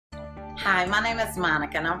Hi, my name is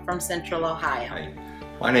Monica and I'm from Central Ohio. Hi,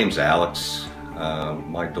 my name's Alex.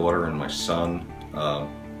 My daughter and my son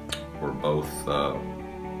were both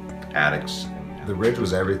addicts. The Ridge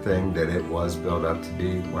was everything that it was built up to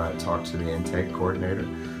be when I talked to the intake coordinator.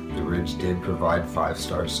 The Ridge did provide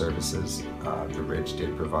 5-star services. The Ridge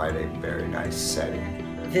did provide a very nice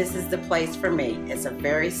setting. This is the place for me. It's a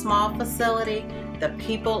very small facility. The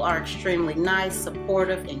people are extremely nice,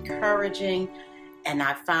 supportive, encouraging, and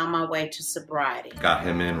I found my way to sobriety. Got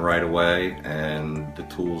him in right away, and the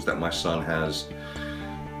tools that my son has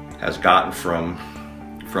gotten from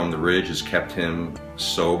the Ridge has kept him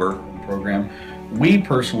sober. Program. We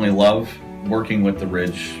personally love working with the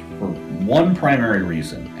Ridge for one primary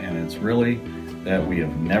reason, and it's really that we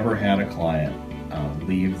have never had a client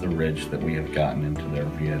leave the Ridge that we have gotten into there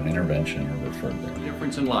via an intervention or referred there.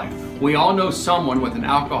 Difference in life. We all know someone with an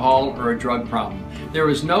alcohol or a drug problem. There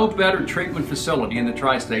is no better treatment facility in the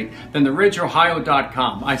tri-state than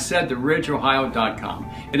theridgeohio.com. I said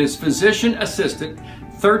theridgeohio.com. It is physician assisted,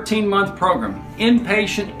 13-month program,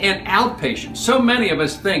 inpatient and outpatient. So many of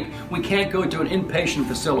us think we can't go to an inpatient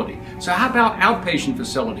facility. So how about outpatient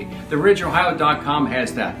facility? TheRidgeOhio.com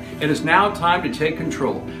has that. It is now time to take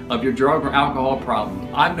control of your drug or alcohol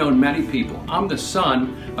problem. I've known many people. I'm the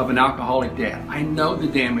son of an alcoholic dad. I know the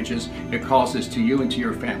damages it causes to you and to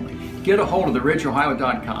your family. Get a hold of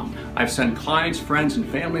TheRidgeOhio.com. I've sent clients, friends, and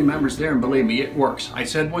family members there, and believe me, it works. I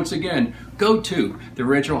said once again, go to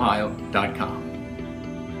TheRidgeOhio.com.